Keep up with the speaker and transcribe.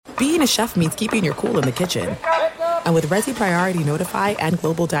being a chef means keeping your cool in the kitchen. And with Resi Priority Notify and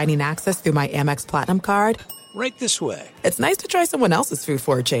Global Dining Access through my Amex Platinum card, right this way. It's nice to try someone else's food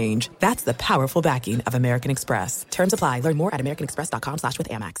for a change. That's the powerful backing of American Express. Terms apply. Learn more at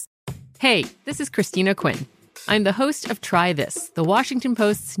americanexpress.com/withAmex. Hey, this is Christina Quinn. I'm the host of Try This, the Washington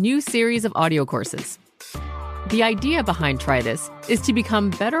Post's new series of audio courses. The idea behind Try This is to become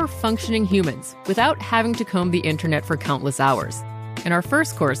better functioning humans without having to comb the internet for countless hours. In our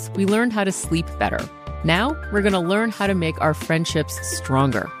first course, we learned how to sleep better. Now, we're going to learn how to make our friendships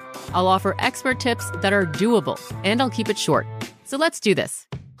stronger. I'll offer expert tips that are doable, and I'll keep it short. So let's do this.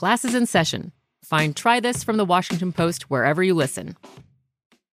 Class is in session. Find Try This from the Washington Post wherever you listen.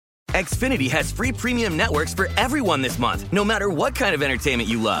 Xfinity has free premium networks for everyone this month, no matter what kind of entertainment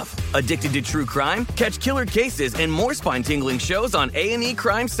you love. Addicted to true crime? Catch killer cases and more spine-tingling shows on A&E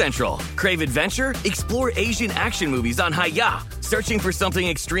Crime Central. Crave adventure? Explore Asian action movies on Hi-Ya. Searching for something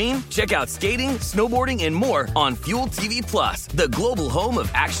extreme? Check out skating, snowboarding, and more on Fuel TV Plus, the global home of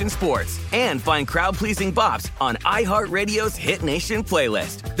action sports. And find crowd-pleasing bops on iHeartRadio's Hit Nation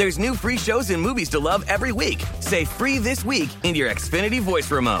playlist. There's new free shows and movies to love every week. Say free this week in your Xfinity voice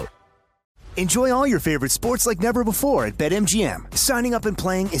remote. Enjoy all your favorite sports like never before at BetMGM. Signing up and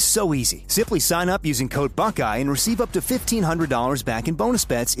playing is so easy. Simply sign up using code Buckeye and receive up to $1,500 back in bonus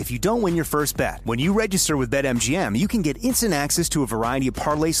bets if you don't win your first bet. When you register with BetMGM, you can get instant access to a variety of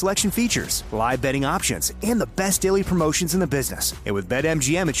parlay selection features, live betting options, and the best daily promotions in the business. And with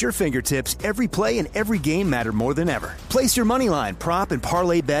BetMGM at your fingertips, every play and every game matter more than ever. Place your moneyline, prop, and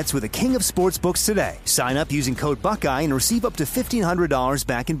parlay bets with the king of sportsbooks today. Sign up using code Buckeye and receive up to $1,500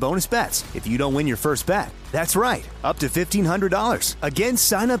 back in bonus bets if you don't win your first bet. That's right, up to $1,500. Again,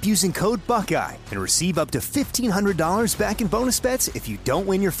 sign up using code Buckeye and receive up to $1,500 back in bonus bets if you don't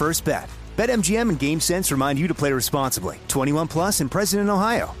win your first bet. BetMGM and GameSense remind you to play responsibly. 21 plus and present in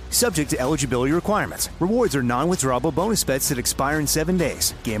Ohio. Subject to eligibility requirements. Rewards are non-withdrawable bonus bets that expire in 7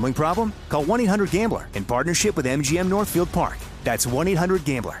 days. Gambling problem? Call 1-800-GAMBLER in partnership with MGM Northfield Park. That's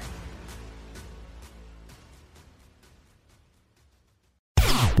 1-800-GAMBLER.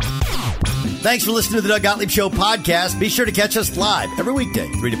 Thanks for listening to the Doug Gottlieb Show podcast. Be sure to catch us live every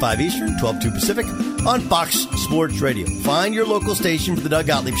weekday, 3 to 5 Eastern, 12 to 2 Pacific, on Fox Sports Radio. Find your local station for the Doug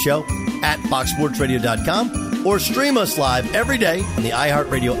Gottlieb Show at foxsportsradio.com or stream us live every day on the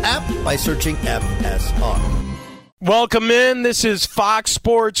iHeartRadio app by searching FSR. Welcome in. This is Fox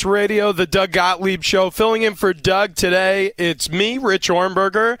Sports Radio, the Doug Gottlieb Show. Filling in for Doug today, it's me, Rich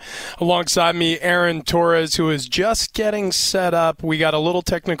Ornberger. Alongside me, Aaron Torres, who is just getting set up. We got a little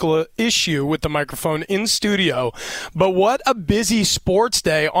technical issue with the microphone in studio. But what a busy sports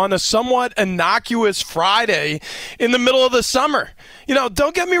day on a somewhat innocuous Friday in the middle of the summer. You know,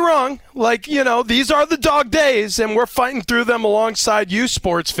 don't get me wrong. Like, you know, these are the dog days, and we're fighting through them alongside you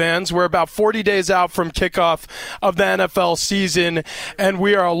sports fans. We're about 40 days out from kickoff of the NFL season, and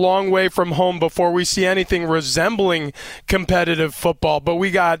we are a long way from home before we see anything resembling competitive football. But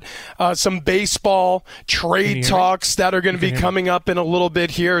we got some baseball trade talks that are going to be coming up in a little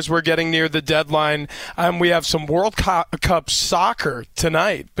bit here as we're getting near the deadline. We have some World Cup soccer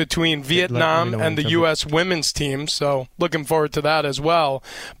tonight between Vietnam and the U.S. women's team, so looking forward to that as well.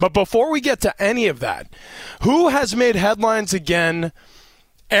 But before we get to any of that, who has made headlines again?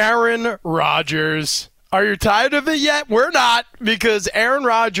 Aaron Rodgers. Are you tired of it yet? We're not, because Aaron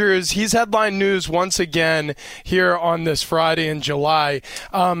Rodgers, he's headline news once again here on this Friday in July.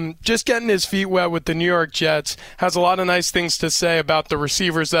 Just getting his feet wet with the New York Jets. Has a lot of nice things to say about the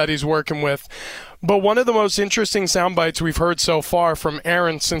receivers that he's working with. But one of the most interesting sound bites we've heard so far from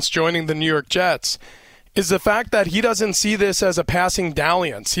Aaron since joining the New York Jets is the fact that he doesn't see this as a passing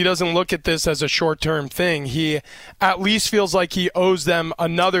dalliance. He doesn't look at this as a short-term thing. He at least feels like he owes them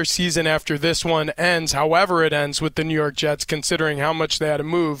another season after this one ends, however it ends with the New York Jets, considering how much they had to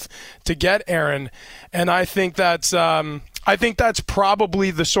move to get Aaron. And I think that's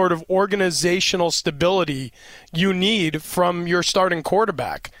probably the sort of organizational stability you need from your starting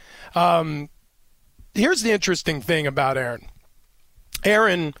quarterback. Here's the interesting thing about Aaron.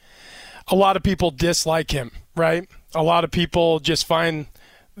 Aaron, a lot of people dislike him, right? A lot of people just find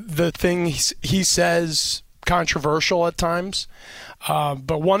the things he says controversial at times.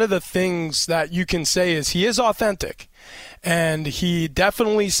 But one of the things that you can say is he is authentic, and he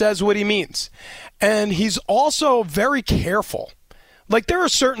definitely says what he means. And he's also very careful. Like, there are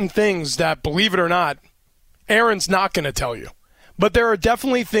certain things that, believe it or not, Aaron's not going to tell you. But there are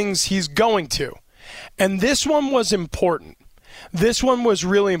definitely things he's going to. And this one was important. This one was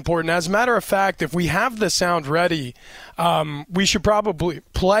really important. As a matter of fact, if we have the sound ready, we should probably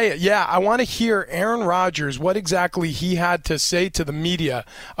play it. Yeah, I want to hear Aaron Rodgers, what exactly he had to say to the media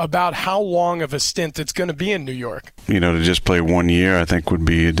about how long of a stint it's going to be in New York. To just play 1 year, I think would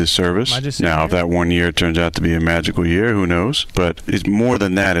be a disservice. Now, if that 1 year turns out to be a magical year, who knows? But it's more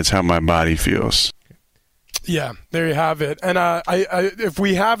than that. It's how my body feels. Yeah, there you have it. And if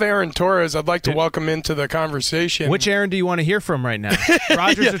we have Aaron Torres, I'd like to welcome into the conversation. Which Aaron do you want to hear from right now?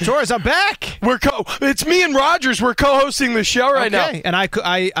 Rodgers or Torres? I'm back. It's me and Rodgers. We're co-hosting the show right now. And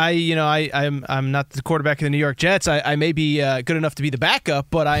I'm not the quarterback of the New York Jets. I may be good enough to be the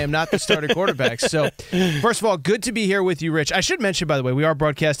backup, but I am not the starting quarterback. So, first of all, good to be here with you, Rich. I should mention, by the way, we are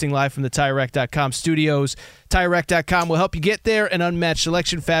broadcasting live from the TireRack.com studios. TireRack.com will help you get there. An unmatched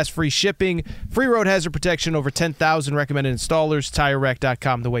selection, fast, free shipping, free road hazard protection, over 10,000 recommended installers.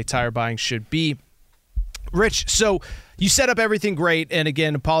 TireRack.com, the way tire buying should be. Rich, so you set up everything great, and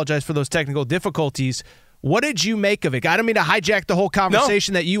again, apologize for those technical difficulties. What did you make of it? I don't mean to hijack the whole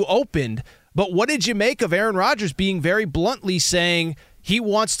conversation that you opened, but what did you make of Aaron Rodgers being very bluntly saying he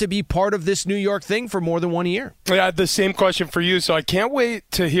wants to be part of this New York thing for more than 1 year? I had the same question for you, so I can't wait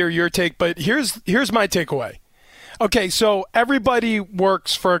to hear your take, but here's my takeaway. Okay, so everybody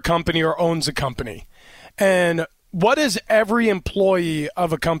works for a company or owns a company. And what does every employee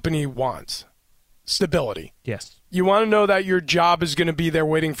of a company want? Stability. Yes. You want to know that your job is going to be there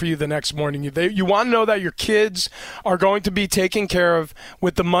waiting for you the next morning. You want to know that your kids are going to be taken care of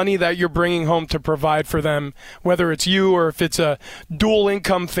with the money that you're bringing home to provide for them, whether it's you or if it's a dual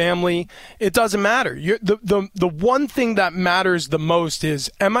income family. It doesn't matter. The one thing that matters the most is,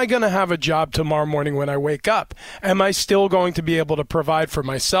 am I going to have a job tomorrow morning when I wake up? Am I still going to be able to provide for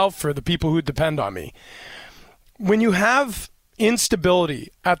myself, for the people who depend on me? When you have instability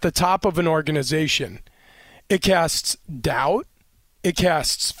at the top of an organization, it casts doubt. It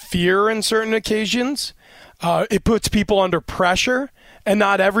casts fear in certain occasions. It puts people under pressure, and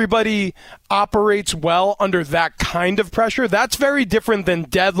not everybody operates well under that kind of pressure. That's very different than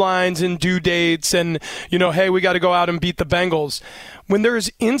deadlines and due dates and, hey, we got to go out and beat the Bengals. When there's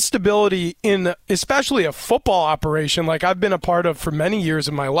instability in especially a football operation like I've been a part of for many years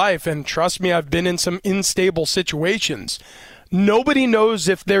of my life, and trust me, I've been in some unstable situations, nobody knows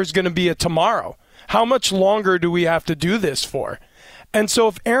if there's going to be a tomorrow. How much longer do we have to do this for? And so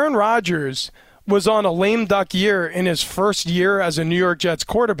if Aaron Rodgers was on a lame duck year in his first year as a New York Jets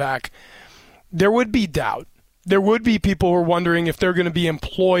quarterback, there would be doubt. There would be people who are wondering if they're going to be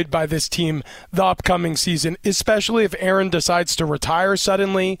employed by this team the upcoming season, especially if Aaron decides to retire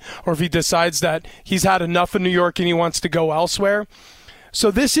suddenly or if he decides that he's had enough of New York and he wants to go elsewhere.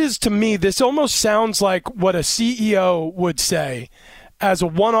 So this is, to me, this almost sounds like what a CEO would say as a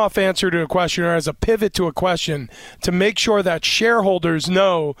one-off answer to a question or as a pivot to a question to make sure that shareholders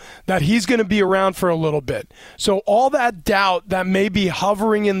know that he's going to be around for a little bit. So all that doubt that may be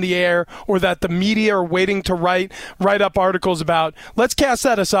hovering in the air or that the media are waiting to write up articles about, let's cast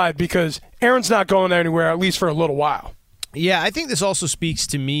that aside because Aaron's not going anywhere, at least for a little while. Yeah, I think this also speaks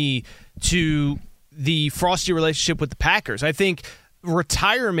to me to the frosty relationship with the Packers. I think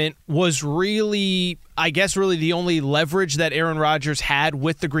retirement was really the only leverage that Aaron Rodgers had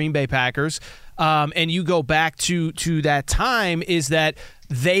with the Green Bay Packers. And you go back to that time, is that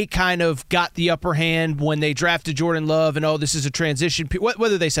they kind of got the upper hand when they drafted Jordan Love, and this is a transition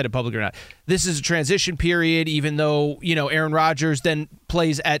whether they said it publicly or not. This is a transition period, even though, Aaron Rodgers then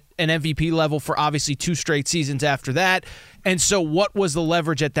plays at an MVP level for obviously 2 straight seasons after that. And so what was the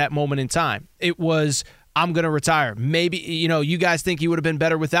leverage at that moment in time? It was, I'm going to retire. Maybe, you guys think he would have been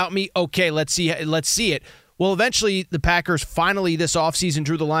better without me? Okay, let's see it. Well, eventually the Packers finally this offseason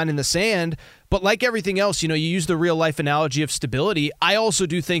drew the line in the sand. But like everything else, you use the real life analogy of stability. I also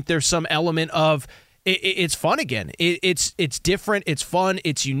do think there's some element of it's fun again. It's different. It's fun.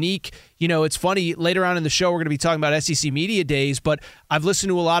 It's unique. It's funny. Later on in the show, we're going to be talking about SEC Media Days, but I've listened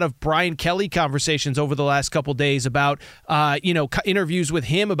to a lot of Brian Kelly conversations over the last couple days about, interviews with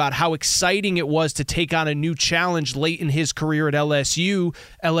him about how exciting it was to take on a new challenge late in his career at LSU.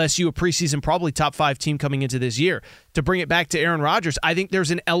 LSU, a preseason probably top 5 team coming into this year. To bring it back to Aaron Rodgers, I think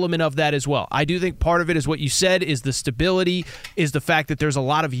there's an element of that as well. I do think part of it is what you said, is the stability, is the fact that there's a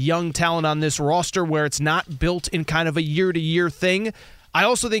lot of young talent on this roster where it's not built in kind of a year-to-year thing. I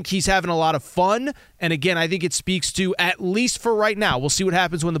also think he's having a lot of fun, and again, I think it speaks to, at least for right now, we'll see what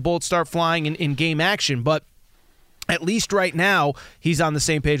happens when the bullets start flying in game action, but at least right now, he's on the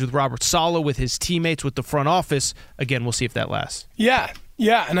same page with Robert Saleh, with his teammates, with the front office. Again, we'll see if that lasts. Yeah,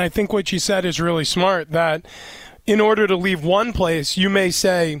 and I think what you said is really smart, that in order to leave one place, you may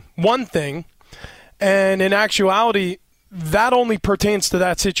say one thing, and in actuality, that only pertains to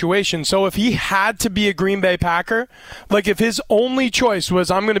that situation. So if he had to be a Green Bay Packer, like if his only choice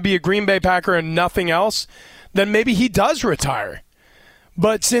was I'm going to be a Green Bay Packer and nothing else, then maybe he does retire.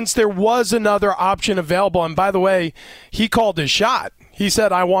 But since there was another option available, and by the way, he called his shot. He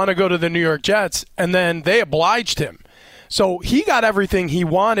said, I want to go to the New York Jets, and then they obliged him. So he got everything he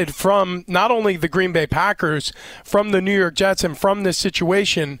wanted from not only the Green Bay Packers, from the New York Jets, and from this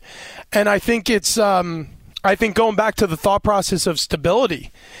situation. And I think it's I think going back to the thought process of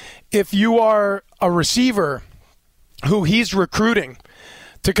stability, if you are a receiver who he's recruiting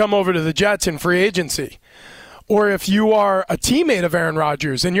to come over to the Jets in free agency, or if you are a teammate of Aaron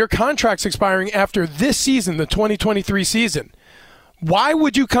Rodgers and your contract's expiring after this season, the 2023 season, why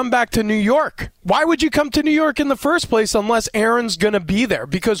would you come back to New York? Why would you come to New York in the first place unless Aaron's going to be there?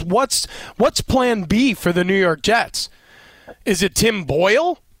 Because what's plan B for the New York Jets? Is it Tim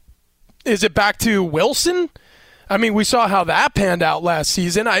Boyle? Is it back to Wilson? I mean, we saw how that panned out last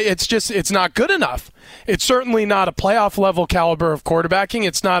season. It's not good enough. It's certainly not a playoff level caliber of quarterbacking.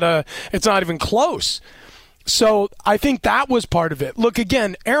 It's not even close. So I think that was part of it. Look,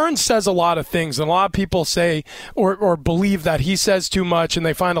 again, Aaron says a lot of things, and a lot of people say or believe that he says too much, and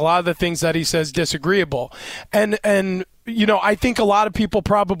they find a lot of the things that he says disagreeable. And you know, I think a lot of people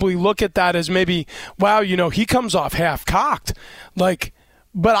probably look at that as maybe, wow, you know, he comes off half-cocked.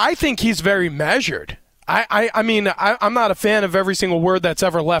 But I think he's very measured. I mean, I'm not a fan of every single word that's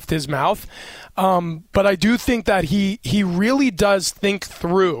ever left his mouth, but I do think that he really does think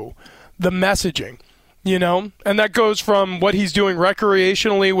through the messaging. You know, and that goes from what he's doing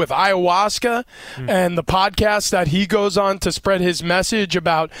recreationally with ayahuasca and the podcast that he goes on to spread his message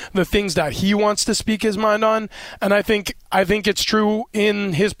about the things that he wants to speak his mind on. And I think it's true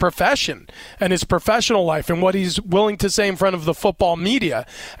in his profession and his professional life and what he's willing to say in front of the football media.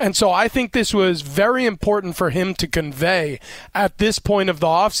 And so I think this was very important for him to convey at this point of the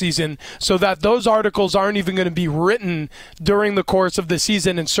offseason so that those articles aren't even going to be written during the course of the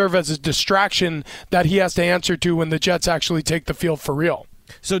season and serve as a distraction that he has to answer to when the Jets actually take the field for real.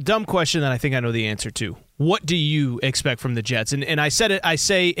 So, dumb question that I think I know the answer to. What do you expect from the Jets? And I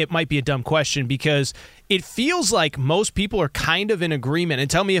say it might be a dumb question because it feels like most people are kind of in agreement, and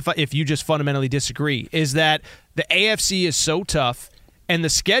tell me if you just fundamentally disagree, is that the AFC is so tough and the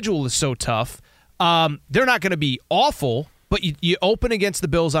schedule is so tough. They're not going to be awful, but you open against the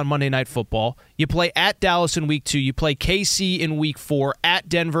Bills on Monday Night Football. You play at Dallas in Week 2. You play KC in Week 4, at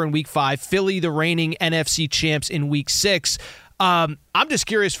Denver in Week 5, Philly, the reigning NFC champs, in Week 6. I'm just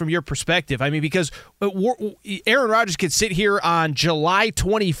curious from your perspective. I mean, because Aaron Rodgers could sit here on July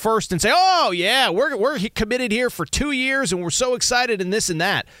 21st and say, oh, yeah, we're committed here for 2 years and we're so excited and this and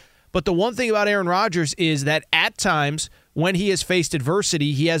that. But the one thing about Aaron Rodgers is that at times when he has faced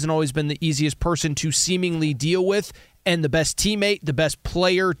adversity, he hasn't always been the easiest person to seemingly deal with and the best teammate, the best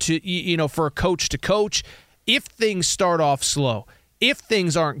player to, for a coach to coach. If things start off slow, if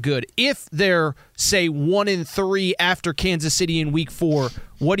things aren't good, if they're, say, 1-3 after Kansas City in Week 4,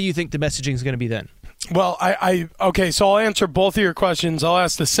 what do you think the messaging is going to be then? Well, okay, so I'll answer both of your questions. I'll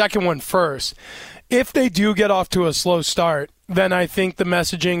ask the second one first. If they do get off to a slow start, then I think the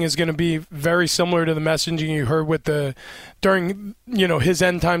messaging is going to be very similar to the messaging you heard with during his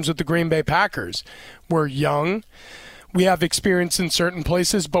end times with the Green Bay Packers. We're young. We have experience in certain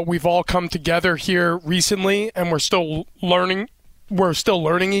places, but we've all come together here recently, and we're still learning. We're still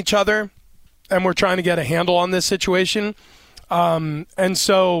learning each other, and we're trying to get a handle on this situation. And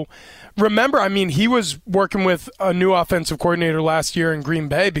so, remember, I mean, he was working with a new offensive coordinator last year in Green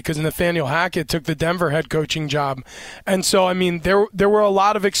Bay because Nathaniel Hackett took the Denver head coaching job. And so, I mean, there were a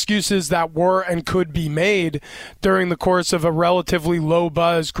lot of excuses that were and could be made during the course of a relatively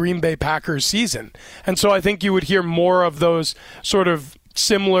low-buzz Green Bay Packers season. And so I think you would hear more of those sort of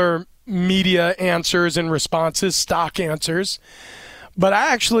similar media answers and responses, stock answers. But I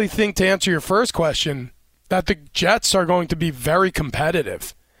actually think, to answer your first question, that the Jets are going to be very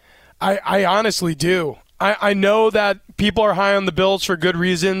competitive. I honestly do. I know that people are high on the Bills for good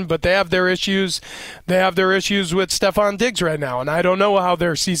reason, but they have their issues. They have their issues with Stephon Diggs right now, and I don't know how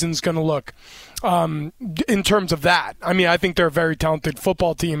their season's going to look. In terms of that. I mean, I think they're a very talented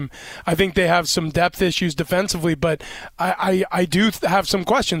football team. I think they have some depth issues defensively, but I do have some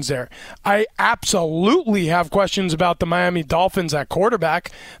questions there. I absolutely have questions about the Miami Dolphins at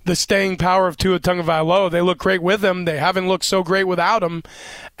quarterback, the staying power of Tua Tagovailoa. They look great with him. They haven't looked so great without him.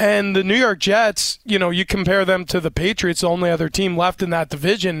 And the New York Jets, you compare them to the Patriots, the only other team left in that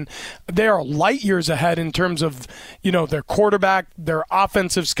division. They are light years ahead in terms of, their quarterback, their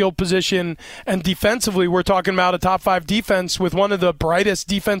offensive skill position, And defensively, we're talking about a top 5 defense with one of the brightest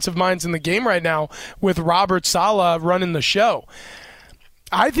defensive minds in the game right now with Robert Saleh running the show.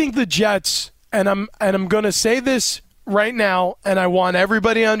 I think the Jets, and I'm going to say this right now, and I want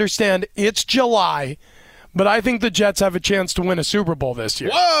everybody to understand it's July, but I think the Jets have a chance to win a Super Bowl this year.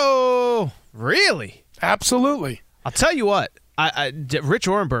 Whoa! Really? Absolutely. I'll tell you what, Rich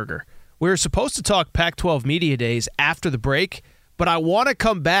Orenberger, we were supposed to talk Pac-12 Media Days after the break, but I want to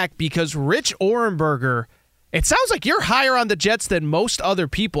come back because Rich Orenberger, it sounds like you're higher on the Jets than most other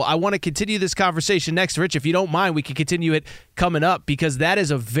people. I want to continue this conversation next. Rich, if you don't mind, we can continue it coming up because that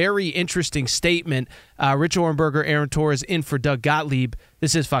is a very interesting statement. Rich Orenberger, Aaron Torres in for Doug Gottlieb.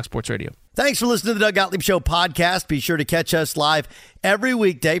 This is Fox Sports Radio. Thanks for listening to the Doug Gottlieb Show podcast. Be sure to catch us live every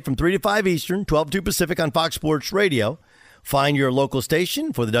weekday from 3 to 5 Eastern, 12 to 2 Pacific on Fox Sports Radio. Find your local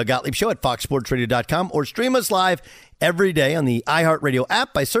station for the Doug Gottlieb Show at foxsportsradio.com or stream us live every day on the iHeartRadio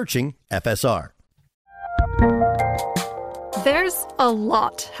app by searching FSR. There's a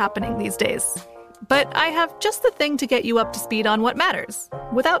lot happening these days, but I have just the thing to get you up to speed on what matters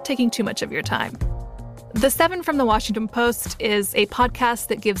without taking too much of your time. The 7 from the Washington Post is a podcast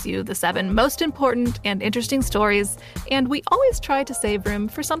that gives you the 7 most important and interesting stories, and we always try to save room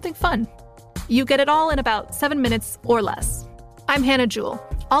for something fun. You get it all in about 7 minutes or less. I'm Hannah Jewell.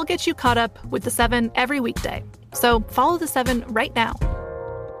 I'll get you caught up with the 7 every weekday. So follow the 7 right now.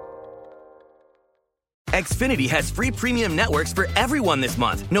 Xfinity has free premium networks for everyone this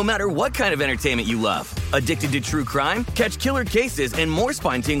month, no matter what kind of entertainment you love. Addicted to true crime? Catch killer cases and more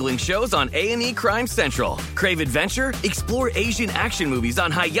spine-tingling shows on A&E Crime Central. Crave adventure? Explore Asian action movies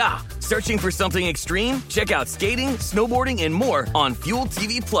on Hi-Ya. Searching for something extreme? Check out skating, snowboarding, and more on Fuel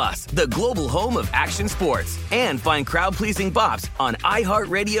TV Plus, the global home of action sports. And find crowd-pleasing bops on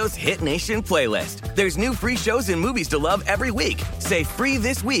iHeartRadio's Hit Nation playlist. There's new free shows and movies to love every week. Say free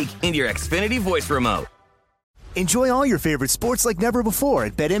this week in your Xfinity voice remote. Enjoy all your favorite sports like never before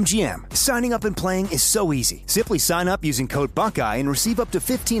at BetMGM. Signing up and playing is so easy. Simply sign up using code Buckeye and receive up to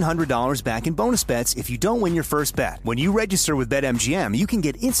 $1,500 back in bonus bets if you don't win your first bet. When you register with BetMGM, you can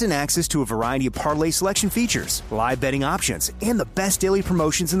get instant access to a variety of parlay selection features, live betting options, and the best daily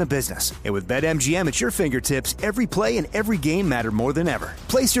promotions in the business. And with BetMGM at your fingertips, every play and every game matter more than ever.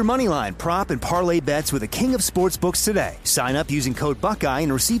 Place your moneyline, prop, and parlay bets with the king of sportsbooks today. Sign up using code Buckeye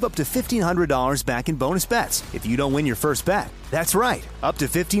and receive up to $1,500 back in bonus bets if you don't win your first bet. That's right, up to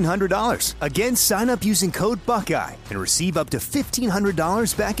 $1,500. Again, sign up using code Buckeye and receive up to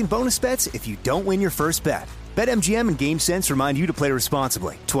 $1,500 back in bonus bets if you don't win your first bet. BetMGM and GameSense remind you to play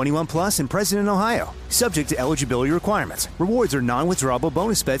responsibly. 21 plus and present in Ohio. Subject to eligibility requirements. Rewards are non-withdrawable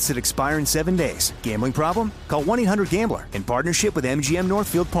bonus bets that expire in 7 days. Gambling problem? Call 1-800-GAMBLER in partnership with MGM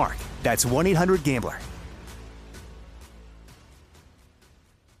Northfield Park. That's 1-800-GAMBLER.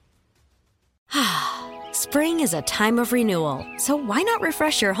 Spring is a time of renewal, so why not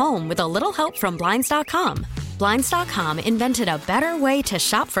refresh your home with a little help from Blinds.com? Blinds.com invented a better way to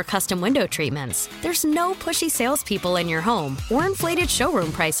shop for custom window treatments. There's no pushy salespeople in your home or inflated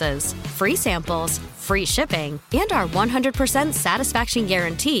showroom prices. Free samples, free shipping, and our 100% satisfaction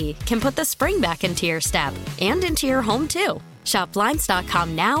guarantee can put the spring back into your step and into your home, too. Shop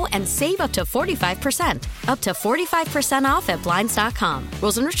Blinds.com now and save up to 45%. Up to 45% off at Blinds.com.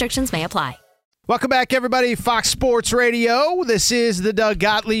 Rules and restrictions may apply. Welcome back, everybody. Fox Sports Radio. This is the Doug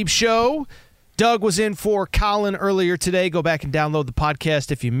Gottlieb Show. Doug was in for Colin earlier today. Go back and download the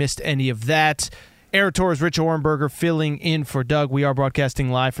podcast if you missed any of that. Aaron Torres, Rich Orenberger filling in for Doug. We are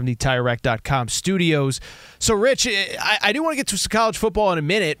broadcasting live from the TireRack.com studios. So, Rich, I do want to get to some college football in a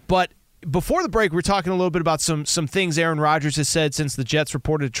minute, but before the break, we're talking a little bit about some things Aaron Rodgers has said since the Jets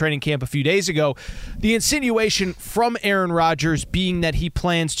reported a training camp a few days ago. The insinuation from Aaron Rodgers being that he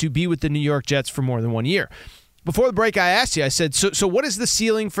plans to be with the New York Jets for more than 1 year. Before the break, I asked you, I said, so what is the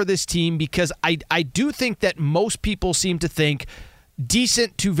ceiling for this team? Because I do think that most people seem to think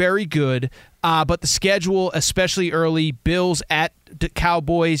decent to very good, but the schedule, especially early, Bills at the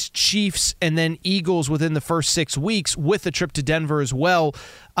Cowboys, Chiefs, and then Eagles within the first 6 weeks with a trip to Denver as well,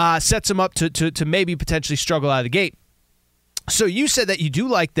 sets them up to maybe potentially struggle out of the gate. So you said that you do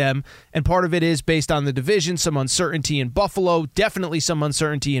like them, and part of it is based on the division, some uncertainty in Buffalo, definitely some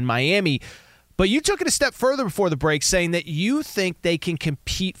uncertainty in Miami. But you took it a step further before the break, saying that you think they can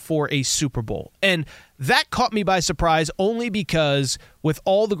compete for a Super Bowl. And that caught me by surprise only because with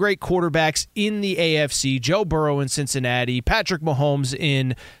all the great quarterbacks in the AFC, Joe Burrow in Cincinnati, Patrick Mahomes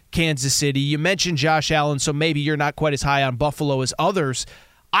in Kansas City, you mentioned Josh Allen, so maybe you're not quite as high on Buffalo as others.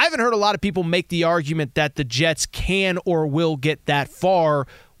 I haven't heard a lot of people make the argument that the Jets can or will get that far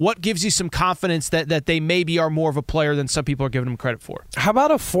what gives you some confidence that they maybe are more of a player than some people are giving them credit for? How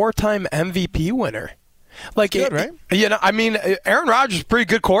about a 4-time MVP winner? Like, good, right? You know, I mean, Aaron Rodgers is a pretty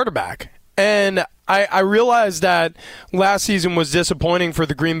good quarterback. And I realized that last season was disappointing for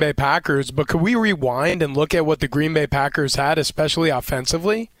the Green Bay Packers, but could we rewind and look at what the Green Bay Packers had, especially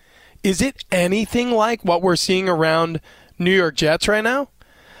offensively? Is it anything like what we're seeing around New York Jets right now?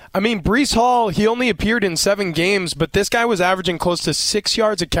 I mean, Breece Hall, he only appeared in 7 games, but this guy was averaging close to 6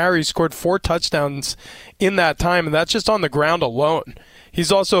 yards a carry, scored 4 touchdowns in that time, and that's just on the ground alone.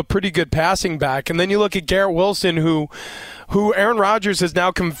 He's also a pretty good passing back. And then you look at Garrett Wilson, who Aaron Rodgers has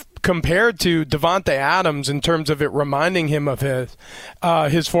now compared to Devontae Adams in terms of it reminding him of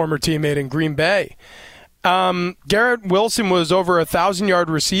his former teammate in Green Bay. Garrett Wilson was over a 1,000-yard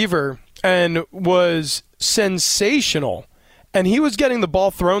receiver and was sensational. And he was getting the ball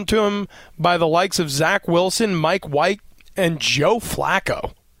thrown to him by the likes of Zach Wilson, Mike White, and Joe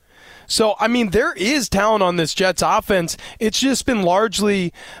Flacco. So, I mean, there is talent on this Jets offense. It's just been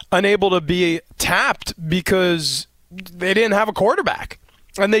largely unable to be tapped because they didn't have a quarterback.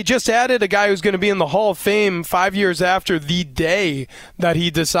 And they just added a guy who's going to be in the Hall of Fame 5 years after the day that he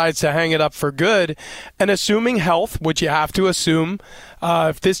decides to hang it up for good. And assuming health, which you have to assume,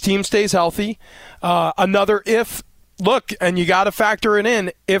 if this team stays healthy, another if, look, and you got to factor it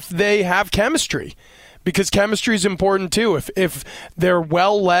in, if they have chemistry. Because chemistry is important too. If they're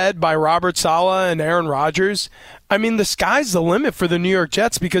well led by Robert Saleh and Aaron Rodgers, I mean, the sky's the limit for the New York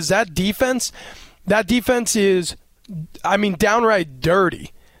Jets because that defense is, I mean, downright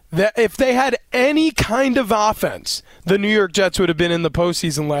dirty. That if they had any kind of offense, the New York Jets would have been in the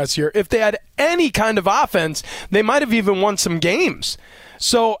postseason last year. If they had any kind of offense, they might have even won some games.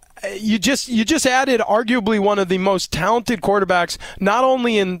 So you just added arguably one of the most talented quarterbacks, not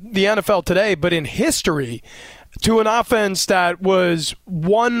only in the NFL today, but in history, to an offense that was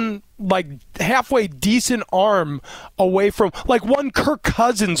one like halfway decent arm away from, like one Kirk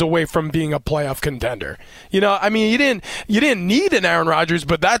Cousins away from being a playoff contender. You know, I mean, you didn't need an Aaron Rodgers,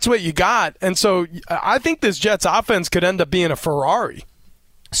 but that's what you got. And so I think this Jets offense could end up being a Ferrari.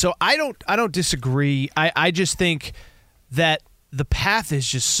 So I don't disagree. I just think that the path is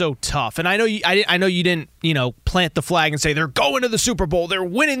just so tough. And I know you didn't, plant the flag and say they're going to the Super Bowl, they're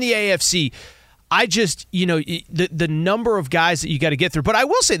winning the AFC. I just, the number of guys that you got to get through. But I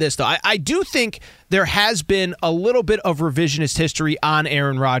will say this, though. I do think there has been a little bit of revisionist history on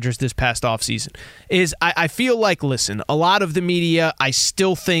Aaron Rodgers this past offseason. I feel like, listen, a lot of the media, I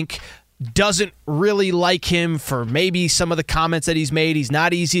still think, doesn't really like him for maybe some of the comments that he's made. He's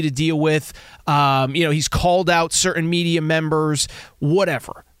not easy to deal with. He's called out certain media members,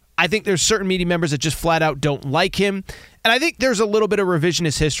 whatever. I think there's certain media members that just flat out don't like him. And I think there's a little bit of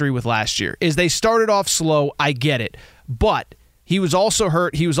revisionist history with last year. Is they started off slow, I get it. But he was also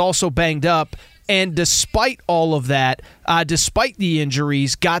hurt, he was also banged up, and despite all of that, despite the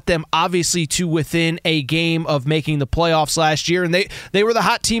injuries, got them obviously to within a game of making the playoffs last year. And they were the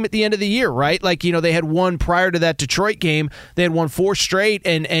hot team at the end of the year, right? Like, they had won prior to that Detroit game. They had won 4 straight.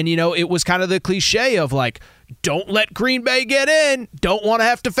 And it was kind of the cliche of like, don't let Green Bay get in. Don't want to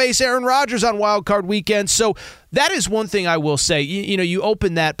have to face Aaron Rodgers on Wild Card Weekend. So that is one thing I will say. You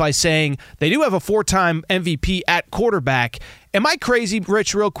open that by saying they do have a 4-time MVP at quarterback. Am I crazy,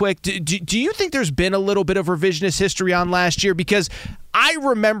 Rich, real quick? Do you think there's been a little bit of revisionist history on last year? Because I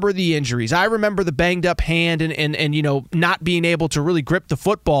remember the injuries. I remember the banged up hand and not being able to really grip the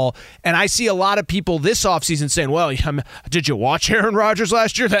football. And I see a lot of people this offseason saying, well, did you watch Aaron Rodgers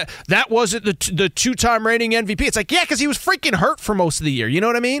last year? That wasn't the 2-time reigning MVP. It's like, yeah, because he was freaking hurt for most of the year. You know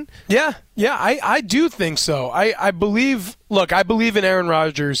what I mean? Yeah, I do think so. I believe in Aaron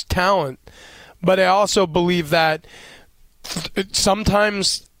Rodgers' talent, but I also believe that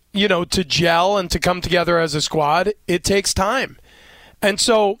sometimes, to gel and to come together as a squad, it takes time. And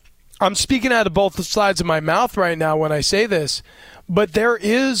so I'm speaking out of both sides of my mouth right now when I say this, but there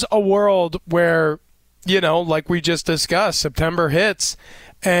is a world where, like we just discussed, September hits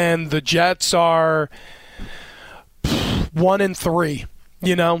and the Jets are 1-3.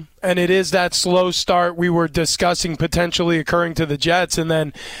 And it is that slow start we were discussing potentially occurring to the Jets. And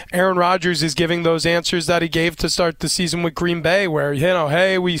then Aaron Rodgers is giving those answers that he gave to start the season with Green Bay where,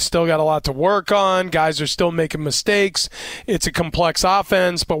 hey, we still got a lot to work on. Guys are still making mistakes. It's a complex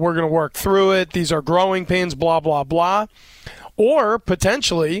offense, but we're going to work through it. These are growing pains, blah, blah, blah. Or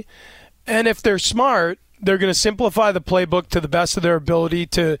potentially, and if they're smart, they're going to simplify the playbook to the best of their ability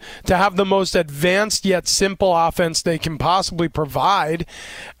to have the most advanced yet simple offense they can possibly provide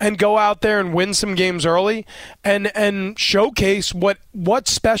and go out there and win some games early and showcase what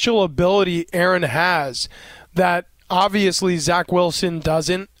special ability Aaron has that obviously Zach Wilson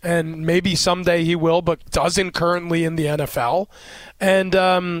doesn't, and maybe someday he will, but doesn't currently in the NFL.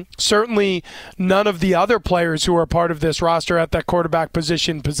 And certainly none of the other players who are part of this roster at that quarterback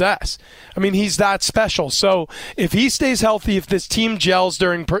position possess. I mean, he's that special. So if he stays healthy, if this team gels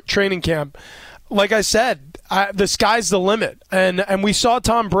during training camp, like I said, the sky's the limit. And we saw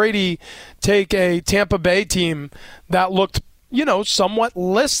Tom Brady take a Tampa Bay team that looked, somewhat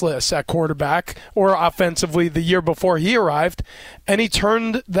listless at quarterback or offensively the year before he arrived, and he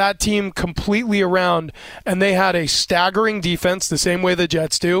turned that team completely around, and they had a staggering defense the same way the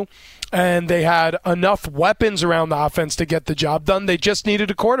Jets do, and they had enough weapons around the offense to get the job done. They just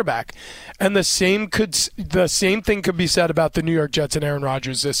needed a quarterback. And the same thing could be said about the New York Jets and Aaron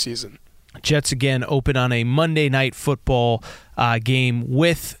Rodgers this season. Jets again open on a Monday Night Football game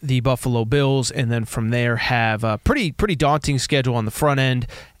with the Buffalo Bills, and then from there have a pretty daunting schedule on the front end.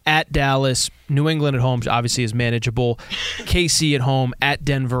 At Dallas, New England at home obviously is manageable. KC at home, at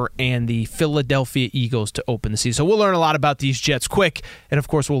Denver, and the Philadelphia Eagles to open the season. So we'll learn a lot about these Jets quick, and of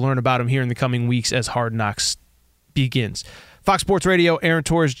course we'll learn about them here in the coming weeks as Hard Knocks begins. Fox Sports Radio, Aaron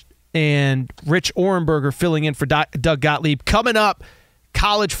Torres and Rich Orenberger filling in for Doug Gottlieb. Coming up,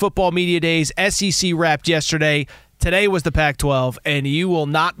 College Football Media Days. SEC wrapped yesterday. Today was the Pac-12, and you will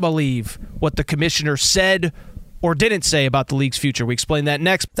not believe what the commissioner said or didn't say about the league's future. We explain that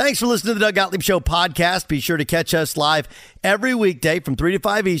next. Thanks for listening to the Doug Gottlieb Show podcast. Be sure to catch us live every weekday from 3 to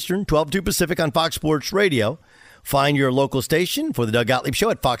 5 Eastern, 12 to 2 Pacific on Fox Sports Radio. Find your local station for the Doug Gottlieb Show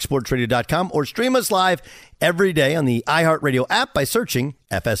at foxsportsradio.com or stream us live every day on the iHeartRadio app by searching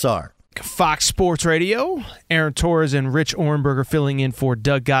FSR. Fox Sports Radio, Aaron Torres and Rich Orenberger filling in for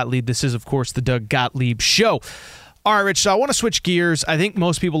Doug Gottlieb. This is, of course, the Doug Gottlieb Show. All right, Rich, so I want to switch gears. I think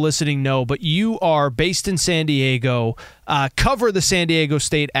most people listening know, but you are based in San Diego, cover the San Diego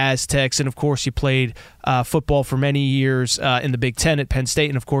State Aztecs, and, of course, you played football for many years in the Big Ten at Penn State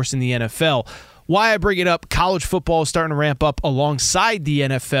and, of course, in the NFL. Why I bring it up, college football is starting to ramp up alongside the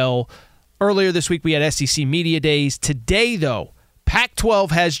NFL. Earlier this week, we had SEC Media Days. Today, though,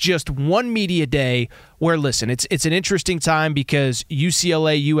 Pac-12 has just one media day where, listen, it's an interesting time because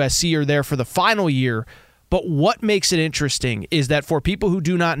UCLA, USC are there for the final year. But what makes it interesting is that for people who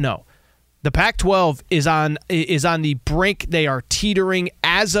do not know, the Pac-12 is on the brink. They are teetering.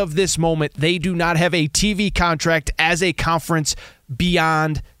 As of this moment, they do not have a TV contract as a conference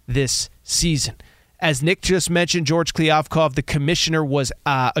beyond this season. As Nick just mentioned, George Kliavkoff, the commissioner, was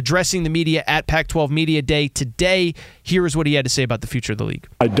addressing the media at Pac-12 Media Day today. Here is what he had to say about the future of the league.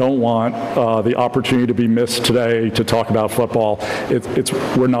 I don't want the opportunity to be missed today to talk about football.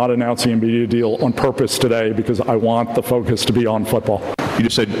 We're not announcing a media deal on purpose today because I want the focus to be on football. You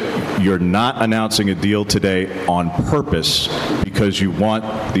just said you're not announcing a deal today on purpose because you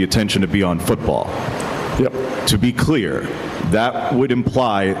want the attention to be on football. Yep. To be clear, that would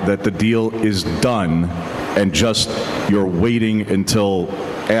imply that the deal is done and just you're waiting until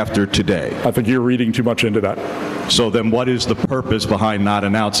after today. I think you're reading too much into that. So then what is the purpose behind not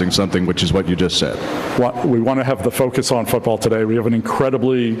announcing something, which is what you just said? We want to have the focus on football today. We have an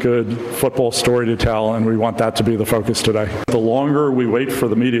incredibly good football story to tell, and we want that to be the focus today. The longer we wait for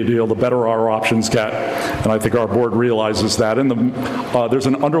the media deal, the better our options get. And I think our board realizes that. And there's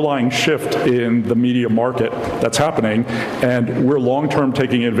an underlying shift in the media market that's happening, and we're long-term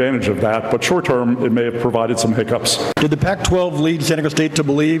taking advantage of that. But short-term, it may have provided some hiccups. Did the Pac-12 lead San Diego State to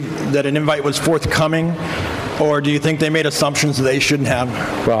believe that an invite was forthcoming? Or do you think they made assumptions that they shouldn't have?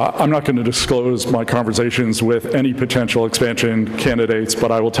 Well, I'm not going to disclose my conversations with any potential expansion candidates,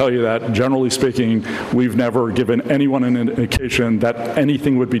 but I will tell you that, generally speaking, we've never given anyone an indication that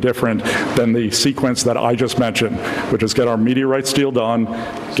anything would be different than the sequence that I just mentioned, which is get our media rights deal done,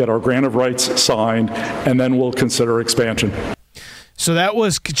 get our grant of rights signed, and then we'll consider expansion. So that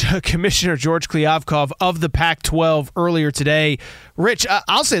was Commissioner George Kliavkoff of the Pac-12 earlier today. Rich,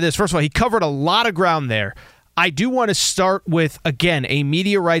 I'll say this. First of all, he covered a lot of ground there. I do want to start with, again, a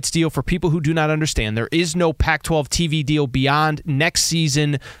media rights deal for people who do not understand. There is no Pac-12 TV deal beyond next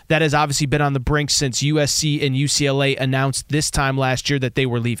season. That has obviously been on the brink since USC and UCLA announced this time last year that they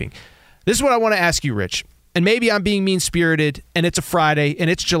were leaving. This is what I want to ask you, Rich. And maybe I'm being mean-spirited, and it's a Friday, and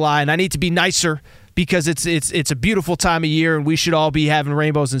it's July, and I need to be nicer because it's a beautiful time of year, and we should all be having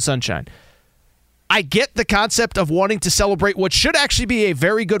rainbows and sunshine. I get the concept of wanting to celebrate what should actually be a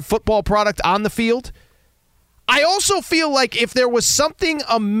very good football product on the field. I also feel like if there was something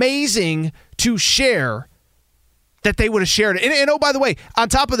amazing to share, that they would have shared it. And oh, by the way, on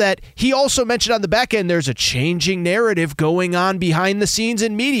top of that, he also mentioned on the back end there's a changing narrative going on behind the scenes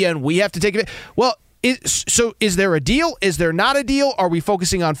in media, and we have to take it. Well, Is there a deal? Is there not a deal? Are we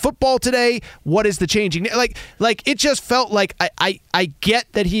focusing on football today? What is the changing? Like it just felt like I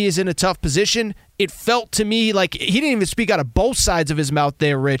get that he is in a tough position. It felt to me like he didn't even speak out of both sides of his mouth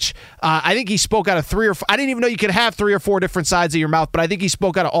there, Rich. I think he spoke out of 3 or 4. I didn't even know you could have 3 or 4 different sides of your mouth, but I think he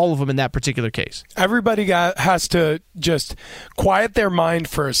spoke out of all of them in that particular case. Everybody has to just quiet their mind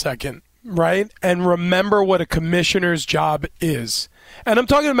for a second, right? And remember what a commissioner's job is. And I'm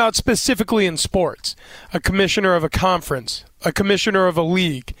talking about specifically in sports, a commissioner of a conference, a commissioner of a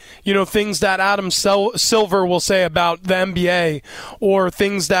league, things that Adam Silver will say about the NBA, or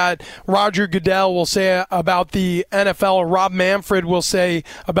things that Roger Goodell will say about the NFL, or Rob Manfred will say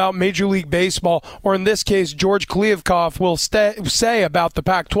about Major League Baseball, or in this case, George Kliavkoff will say about the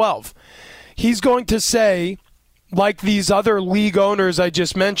Pac-12. He's going to say, like these other league owners I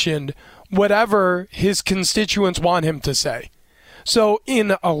just mentioned, whatever his constituents want him to say. So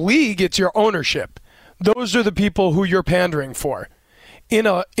in a league, it's your ownership. Those are the people who you're pandering for. In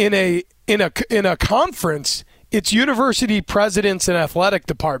a conference, it's university presidents and athletic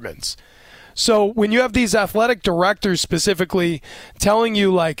departments. So when you have these athletic directors specifically telling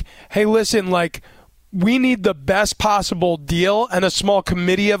you, like, hey, listen, like, we need the best possible deal, and a small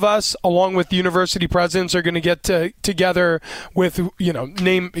committee of us, along with university presidents, are going to get together with,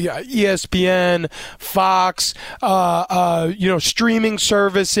 ESPN, Fox, streaming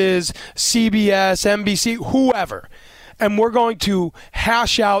services, CBS, NBC, whoever. And we're going to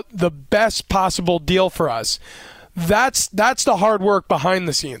hash out the best possible deal for us. That's the hard work behind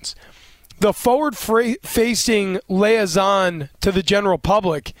the scenes. The forward-facing liaison to the general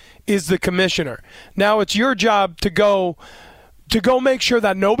public is the commissioner. Now it's your job to go make sure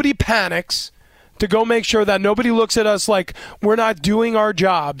that nobody panics, to go make sure that nobody looks at us like we're not doing our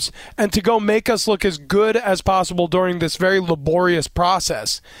jobs, and to go make us look as good as possible during this very laborious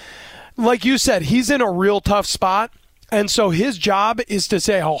process. Like you said, he's in a real tough spot, and so his job is to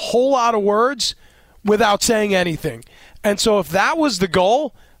say a whole lot of words without saying anything. And so if that was the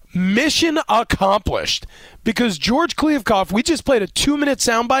goal, mission accomplished. Because George Kliavkoff, we just played a 2-minute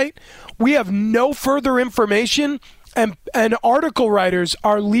soundbite. We have no further information, and article writers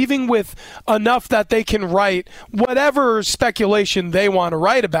are leaving with enough that they can write whatever speculation they want to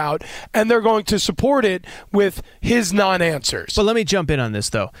write about, and they're going to support it with his non-answers. But let me jump in on this,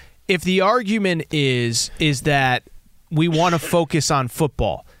 though. If the argument is that we want to focus on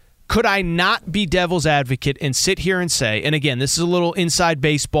football, could I not be devil's advocate and sit here and say, and again, this is a little inside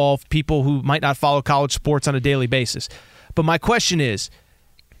baseball for people who might not follow college sports on a daily basis, but my question is,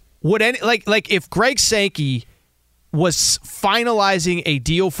 would if Greg Sankey was finalizing a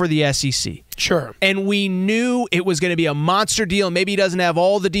deal for the SEC, sure, and we knew it was going to be a monster deal, and maybe he doesn't have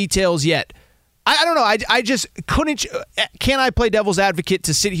all the details yet, I don't know. I just couldn't. Can I play devil's advocate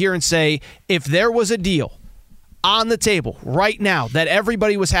to sit here and say, if there was a deal on the table right now that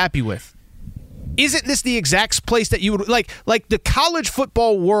everybody was happy with, isn't this the exact place that you would like the college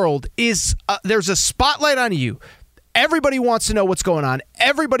football world is there's a spotlight on you. Everybody wants to know what's going on.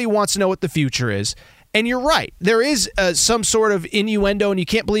 Everybody wants to know what the future is. And you're right. There is some sort of innuendo, and you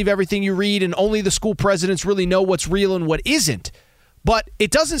can't believe everything you read, and only the school presidents really know what's real and what isn't. But it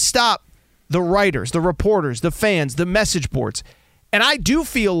doesn't stop the writers, the reporters, the fans, the message boards. And I do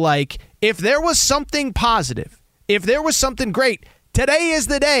feel like if there was something positive, if there was something great, today is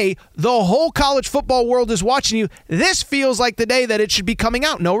the day the whole college football world is watching you. This feels like the day that it should be coming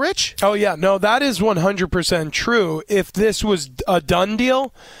out. No, Rich? Oh, yeah. No, that is 100% true. If this was a done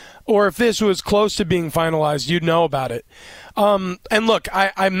deal, or if this was close to being finalized, you'd know about it. And look,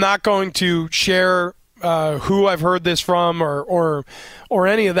 I'm not going to share who I've heard this from or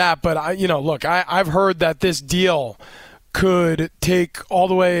any of that, but I've heard that this deal could take all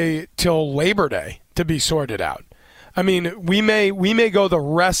the way till Labor Day to be sorted out. I mean, we may go the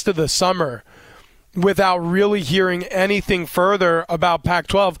rest of the summer without really hearing anything further about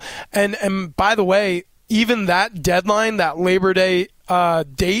Pac-12. And by the way, even that deadline, that Labor Day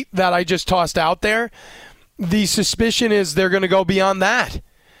date that I just tossed out there, the suspicion is they're going to go beyond that.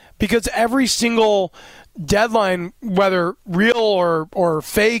 Because every single deadline, whether real or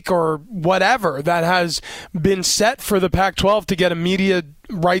fake or whatever, that has been set for the Pac-12 to get a media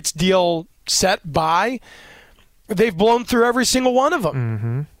rights deal set by, they've blown through every single one of them.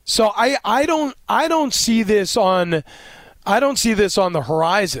 Mm-hmm. So I don't see this on the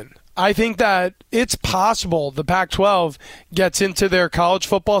horizon. I think that it's possible the Pac-12 gets into their college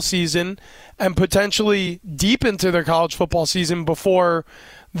football season and potentially deep into their college football season before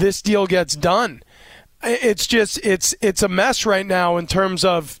this deal gets done. it's just it's a mess right now in terms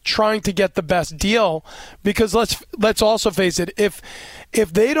of trying to get the best deal, because let's also face it, if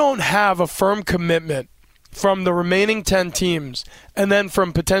they don't have a firm commitment from the remaining 10 teams and then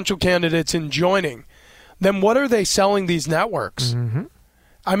from potential candidates in joining, then what are they selling these networks? Mm-hmm.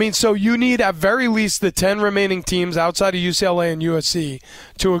 I mean, so you need at very least the 10 remaining teams outside of UCLA and USC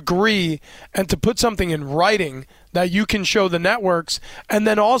to agree and to put something in writing that you can show the networks. And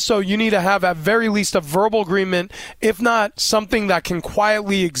then also you need to have at very least a verbal agreement, if not something that can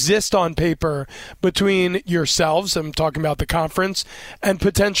quietly exist on paper between yourselves, I'm talking about the conference, and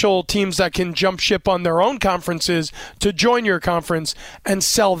potential teams that can jump ship on their own conferences to join your conference and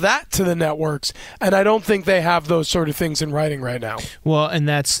sell that to the networks. And I don't think they have those sort of things in writing right now. Well, and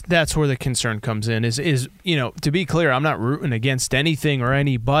that's where the concern comes in is to be clear, I'm not rooting against anything or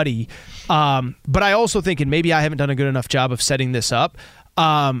anybody. But I also think, and maybe I haven't done a good enough job of setting this up,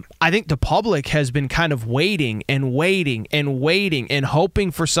 I think the public has been kind of waiting and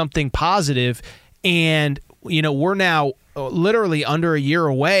hoping for something positive. And, we're now literally under a year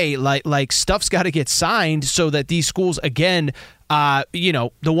away. Like stuff's got to get signed so that these schools, again, the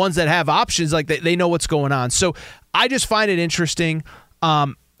ones that have options, like they know what's going on. So I just find it interesting.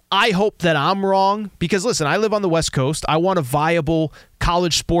 I hope that I'm wrong because, listen, I live on the West Coast. I want a viable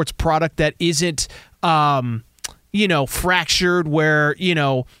college sports product that isn't, fractured where,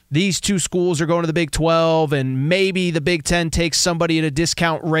 these two schools are going to the Big 12 and maybe the Big 10 takes somebody at a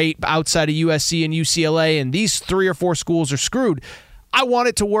discount rate outside of USC and UCLA and these 3 or 4 schools are screwed. I want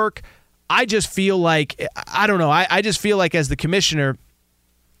it to work. I just feel like, I don't know, I just feel like as the commissioner,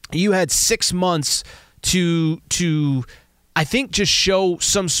 you had 6 months to I think just show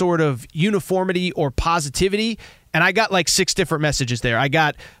some sort of uniformity or positivity. And I got like 6 different messages there. I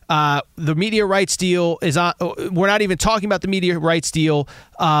got the media rights deal is on. We're not even talking about the media rights deal.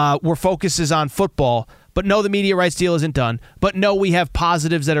 Where focus is on football. But no, the media rights deal isn't done. But no, we have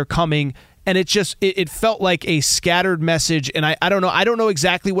positives that are coming. And it felt like a scattered message. And I don't know. I don't know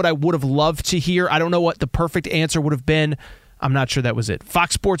exactly what I would have loved to hear. I don't know what the perfect answer would have been. I'm not sure that was it.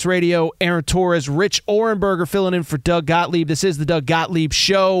 Fox Sports Radio, Aaron Torres, Rich Orenberger filling in for Doug Gottlieb. This is the Doug Gottlieb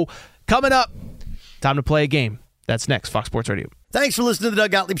Show. Coming up, time to play a game. That's next, Fox Sports Radio. Thanks for listening to the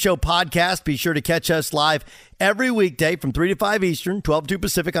Doug Gottlieb Show podcast. Be sure to catch us live every weekday from 3 to 5 Eastern, 12 to 2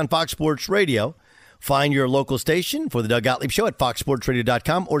 Pacific on Fox Sports Radio. Find your local station for the Doug Gottlieb Show at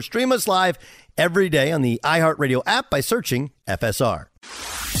foxsportsradio.com or stream us live every day on the iHeartRadio app by searching FSR.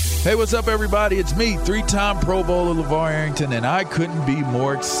 Hey, what's up, everybody? It's me, 3-time Pro Bowler LeVar Arrington, and I couldn't be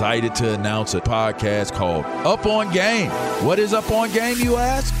more excited to announce a podcast called Up On Game. What is Up On Game, you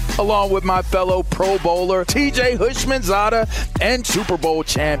ask? Along with my fellow Pro Bowler, TJ Hushmanzada, and Super Bowl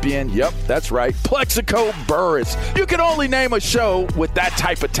champion, yep, that's right, Plexico Burress. You can only name a show with that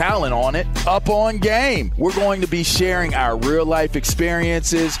type of talent on it, Up On Game. We're going to be sharing our real-life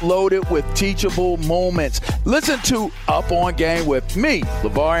experiences loaded with teachable moments. Listen to Up On Game with me,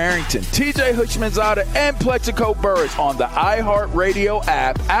 LeVar Arrington, TJ Hushmanzada, and Plexico Burress on the iHeartRadio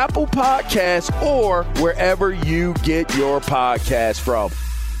app, Apple Podcasts, or wherever you get your podcasts from.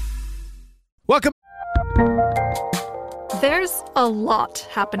 Welcome. There's a lot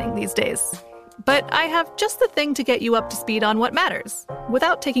happening these days, but I have just the thing to get you up to speed on what matters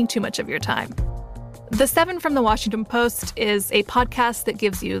without taking too much of your time. The 7 from the Washington Post is a podcast that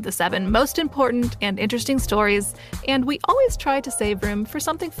gives you the 7 most important and interesting stories, and we always try to save room for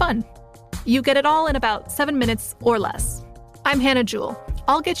something fun. You get it all in about 7 minutes or less. I'm Hannah Jewell.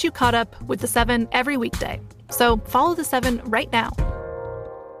 I'll get you caught up with the 7 every weekday. So follow the 7 right now.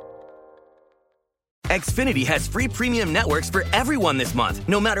 Xfinity has free premium networks for everyone this month,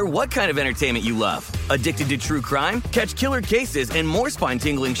 no matter what kind of entertainment you love. Addicted to true crime? Catch killer cases and more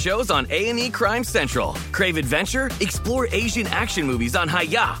spine-tingling shows on A&E Crime Central. Crave adventure? Explore Asian action movies on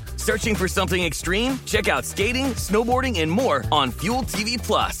Hi-Ya. Searching for something extreme? Check out skating, snowboarding, and more on Fuel TV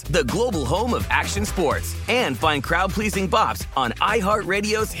Plus, the global home of action sports. And find crowd-pleasing bops on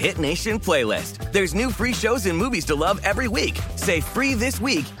iHeartRadio's Hit Nation playlist. There's new free shows and movies to love every week. Say free this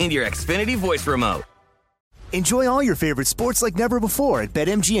week in your Xfinity voice remote. Enjoy all your favorite sports like never before at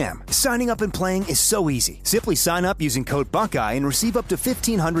BetMGM. Signing up and playing is so easy. Simply sign up using code Buckeye and receive up to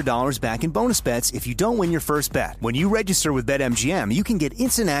 $1,500 back in bonus bets if you don't win your first bet. When you register with BetMGM, you can get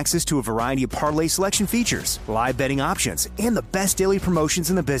instant access to a variety of parlay selection features, live betting options, and the best daily promotions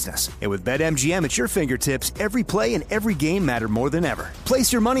in the business. And with BetMGM at your fingertips, every play and every game matter more than ever.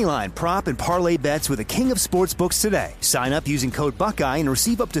 Place your moneyline, prop, and parlay bets with the king of sportsbooks today. Sign up using code Buckeye and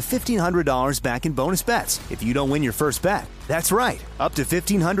receive up to $1,500 back in bonus bets. If if you don't win your first bet. That's right, up to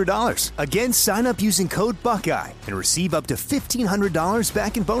 $1,500. Again, sign up using code Buckeye and receive up to $1,500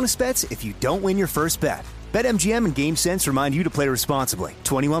 back in bonus bets if you don't win your first bet. BetMGM and GameSense remind you to play responsibly.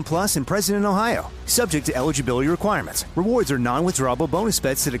 21 plus and present in Ohio. Subject to eligibility requirements. Rewards are non-withdrawable bonus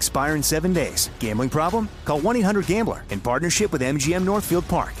bets that expire in 7 days. Gambling problem? Call 1-800-GAMBLER in partnership with MGM Northfield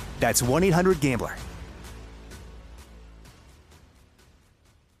Park. That's 1-800-GAMBLER.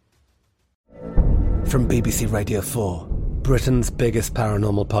 From BBC Radio 4, Britain's biggest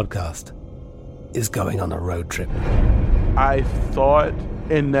paranormal podcast is going on a road trip. I thought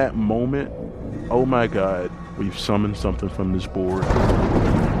in that moment, oh my God, we've summoned something from this board.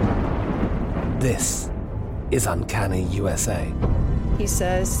 This is Uncanny USA. He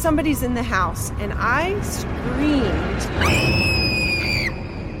says, somebody's in the house, and I screamed.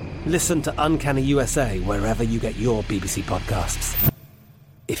 Listen to Uncanny USA wherever you get your BBC podcasts,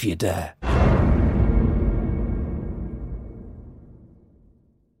 if you dare.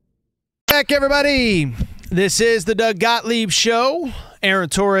 Back, everybody. This is the Doug Gottlieb Show. Aaron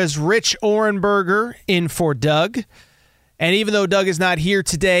Torres, Rich Orenberger in for Doug. And even though Doug is not here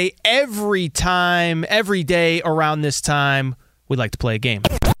today, every day around this time, we'd like to play a game.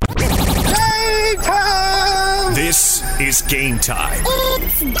 Game time! This is Game Time.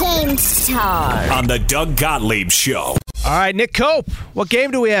 It's game time. On the Doug Gottlieb Show. All right, Nick Cope, what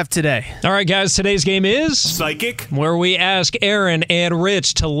game do we have today? All right, guys, today's game is Psychic, where we ask Aaron and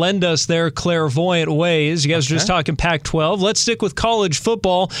Rich to lend us their clairvoyant ways. You guys are just talking Pac-12. Let's stick with college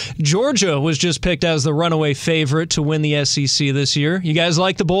football. Georgia was just picked as the runaway favorite to win the SEC this year. You guys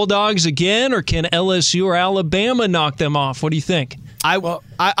like the Bulldogs again, or can LSU or Alabama knock them off? What do you think? Go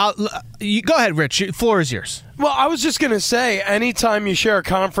ahead, Rich. The floor is yours. Well, I was just going to say, anytime you share a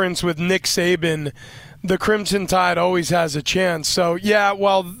conference with Nick Saban, the Crimson Tide always has a chance. So, yeah,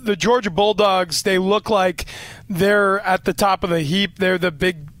 well, the Georgia Bulldogs, they look like they're at the top of the heap. They're the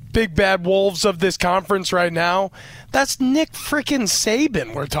big bad wolves of this conference right now. That's Nick frickin'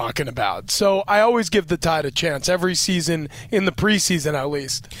 Saban we're talking about. So I always give the Tide a chance every season, in the preseason at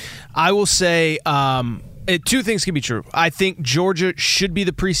least. I will say two things can be true. I think Georgia should be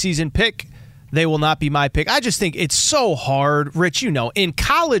the preseason pick. They will not be my pick. I just think it's so hard, Rich, in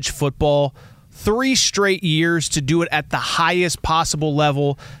college football, 3 straight years to do it at the highest possible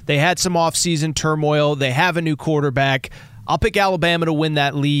level. They had some offseason turmoil. They have a new quarterback. I'll pick Alabama to win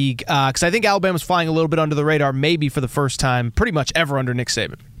that league because I think Alabama's flying a little bit under the radar, maybe for the first time pretty much ever under Nick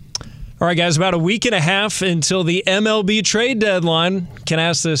Saban. All right, guys, about a week and a half until the MLB trade deadline. Can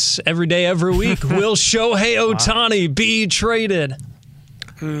ask this every day, every week. Will Shohei Ohtani be traded?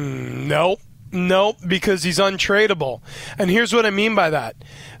 No, because he's untradeable. And here's what I mean by that.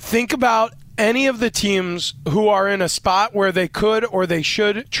 Think about any of the teams who are in a spot where they could or they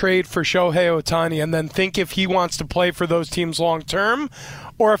should trade for Shohei Ohtani, and then think if he wants to play for those teams long term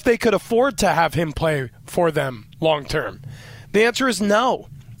or if they could afford to have him play for them long term. The answer is no.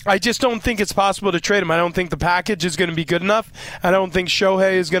 I just don't think it's possible to trade him. I don't think the package is going to be good enough. I don't think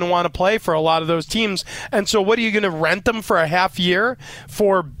Shohei is going to want to play for a lot of those teams. And so what are you going to rent them for a half year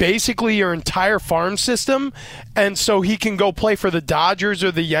for basically your entire farm system? And so he can go play for the Dodgers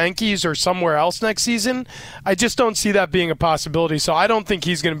or the Yankees or somewhere else next season? I just don't see that being a possibility. So I don't think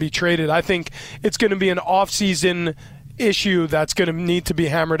he's going to be traded. I think it's going to be an off-season issue that's going to need to be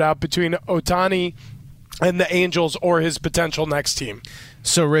hammered out between Ohtani and the Angels or his potential next team.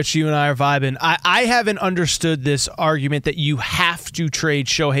 So, Rich, you and I are vibing. I haven't understood this argument that you have to trade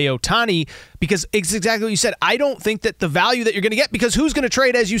Shohei Ohtani because it's exactly what you said. I don't think that the value that you're going to get, because who's going to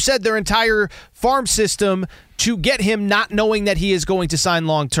trade, as you said, their entire farm system to get him not knowing that he is going to sign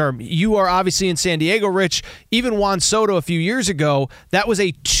long-term? You are obviously in San Diego, Rich. Even Juan Soto a few years ago, that was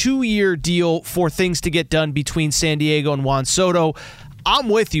a 2-year deal for things to get done between San Diego and Juan Soto. I'm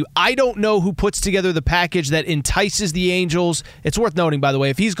with you. I don't know who puts together the package that entices the Angels. It's worth noting, by the way,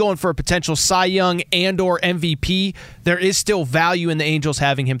 if he's going for a potential Cy Young and or MVP, there is still value in the Angels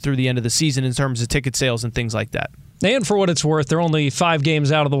having him through the end of the season in terms of ticket sales and things like that. And for what it's worth, they're only 5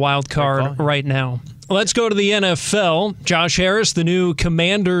 games out of the wild card right now. Let's go to the NFL. Josh Harris, the new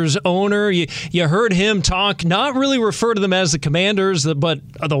Commanders owner. You heard him talk, not really refer to them as the Commanders, but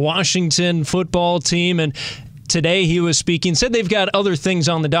the Washington football team. And today he was speaking, said they've got other things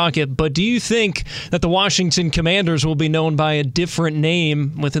on the docket, but do you think that the Washington Commanders will be known by a different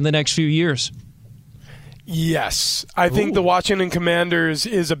name within the next few years? Yes. I think the Washington Commanders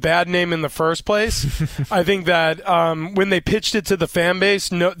is a bad name in the first place. I think that when they pitched it to the fan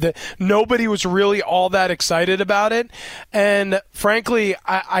base, nobody was really all that excited about it. And frankly,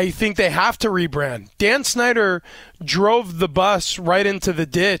 I think they have to rebrand. Dan Snyder drove the bus right into the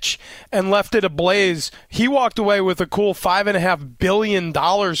ditch and left it ablaze. He walked away with a cool $5.5 billion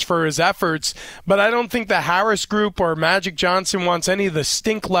for his efforts, but I don't think the Harris Group or Magic Johnson wants any of the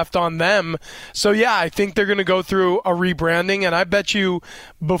stink left on them. So, yeah, I think they're going to go through a rebranding, and I bet you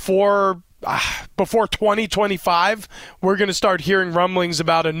before 2025, we're going to start hearing rumblings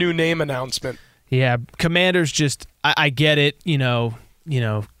about a new name announcement. Yeah, Commanders just, I get it,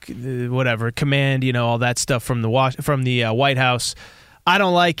 whatever, command, all that stuff from the White House. I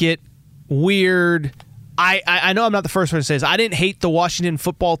don't like it. Weird. I know I'm not the first person to say this. I didn't hate the Washington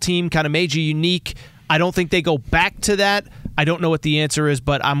football team, kind of made you unique. I don't think they go back to that. I don't know what the answer is,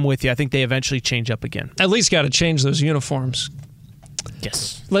 but I'm with you. I think they eventually change up again. At least got to change those uniforms.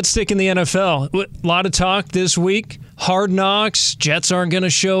 Yes. Let's stick in the NFL. A lot of talk this week. Hard Knocks. Jets aren't going to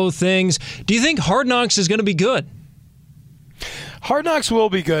show things. Do you think Hard Knocks is going to be good? Hard Knocks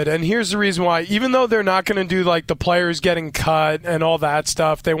will be good, and here's the reason why. Even though they're not going to do like the players getting cut and all that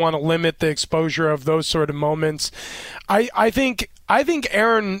stuff, they want to limit the exposure of those sort of moments. I think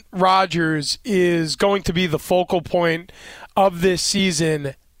Aaron Rodgers is going to be the focal point of this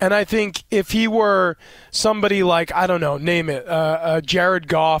season. And I think if he were somebody like, I don't know, name it, Jared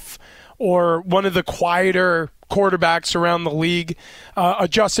Goff or one of the quieter quarterbacks around the league, a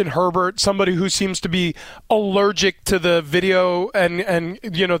Justin Herbert, somebody who seems to be allergic to the video and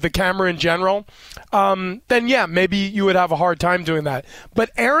the camera in general, then yeah, maybe you would have a hard time doing that. But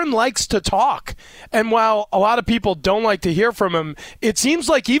Aaron likes to talk, and while a lot of people don't like to hear from him, it seems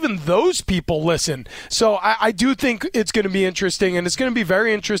like even those people listen. So I do think it's going to be interesting, and it's going to be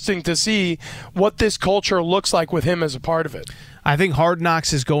very interesting to see what this culture looks like with him as a part of it. I think Hard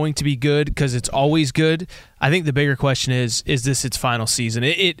Knocks is going to be good because it's always good. I think the bigger question is this its final season?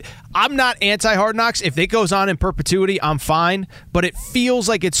 I'm not anti-Hard Knocks. If it goes on in perpetuity, I'm fine. But it feels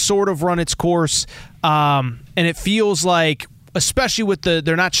like it's sort of run its course. And it feels like, especially with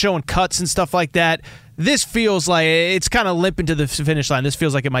they're not showing cuts and stuff like that, this feels like it's kind of limping to the finish line. This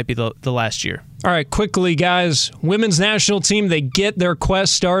feels like it might be the last year. All right, quickly, guys. Women's national team, they get their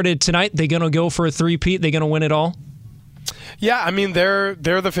quest started tonight. They going to go for a three-peat? They going to win it all? Yeah, I mean, they're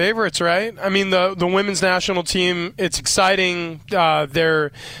the favorites, right? I mean, the women's national team, it's exciting. They're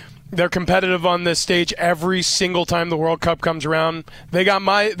competitive on this stage every single time the World Cup comes around. They got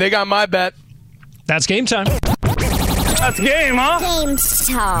my bet. That's game time. That's game, huh? Game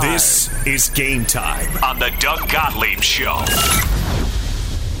time. This is Game Time on the Doug Gottlieb Show.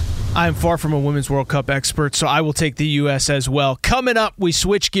 I'm far from a Women's World Cup expert, so I will take the U.S. as well. Coming up, we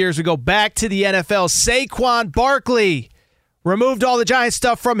switch gears. We go back to the NFL. Saquon Barkley removed all the Giants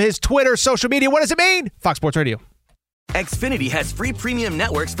stuff from his Twitter, social media. What does it mean? Fox Sports Radio. Xfinity has free premium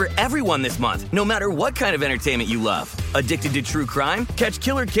networks for everyone this month, no matter what kind of entertainment you love. Addicted to true crime? Catch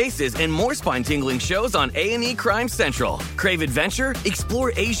killer cases and more spine-tingling shows on A&E Crime Central. Crave adventure?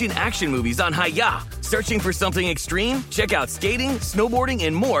 Explore Asian action movies on Hi-Ya. Searching for something extreme? Check out skating, snowboarding,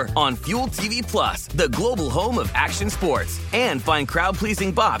 and more on Fuel TV Plus, the global home of action sports. And find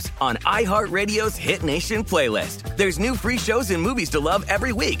crowd-pleasing bops on iHeartRadio's Hit Nation playlist. There's new free shows and movies to love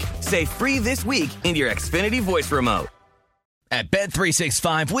every week. Say free this week in your Xfinity voice remote. At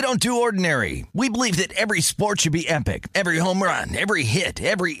Bet365, we don't do ordinary. We believe that every sport should be epic. Every home run, every hit,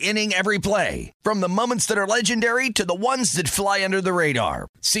 every inning, every play. From the moments that are legendary to the ones that fly under the radar.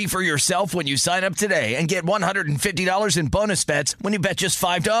 See for yourself when you sign up today and get $150 in bonus bets when you bet just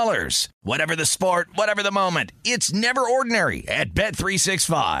 $5. Whatever the sport, whatever the moment, it's never ordinary at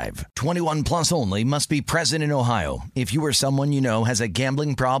Bet365. 21 plus only. Must be present in Ohio. If you or someone you know has a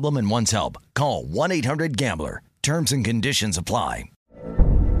gambling problem and wants help, call 1-800-GAMBLER. Terms and conditions apply.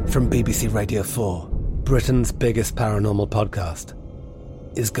 From BBC Radio 4, Britain's biggest paranormal podcast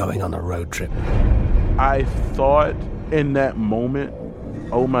is going on a road trip. I thought in that moment,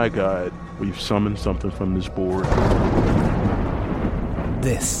 oh my God, we've summoned something from this board.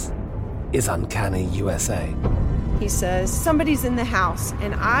 This is Uncanny USA. He says, somebody's in the house,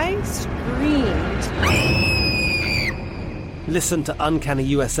 and I screamed. Listen to Uncanny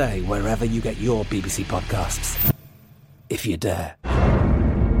USA wherever you get your BBC podcasts, if you dare.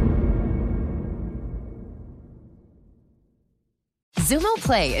 Xumo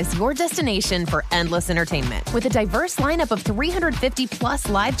Play is your destination for endless entertainment. With a diverse lineup of 350-plus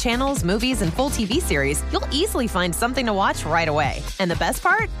live channels, movies, and full TV series, you'll easily find something to watch right away. And the best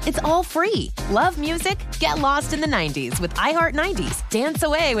part? It's all free. Love music? Get lost in the 90s with iHeart 90s, dance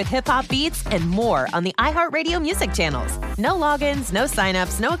away with hip-hop beats, and more on the iHeartRadio music channels. No logins, no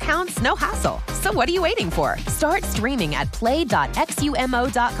signups, no accounts, no hassle. So what are you waiting for? Start streaming at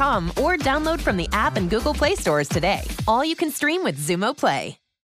play.xumo.com or download from the app and Google Play stores today. All you can stream with Xumo Play.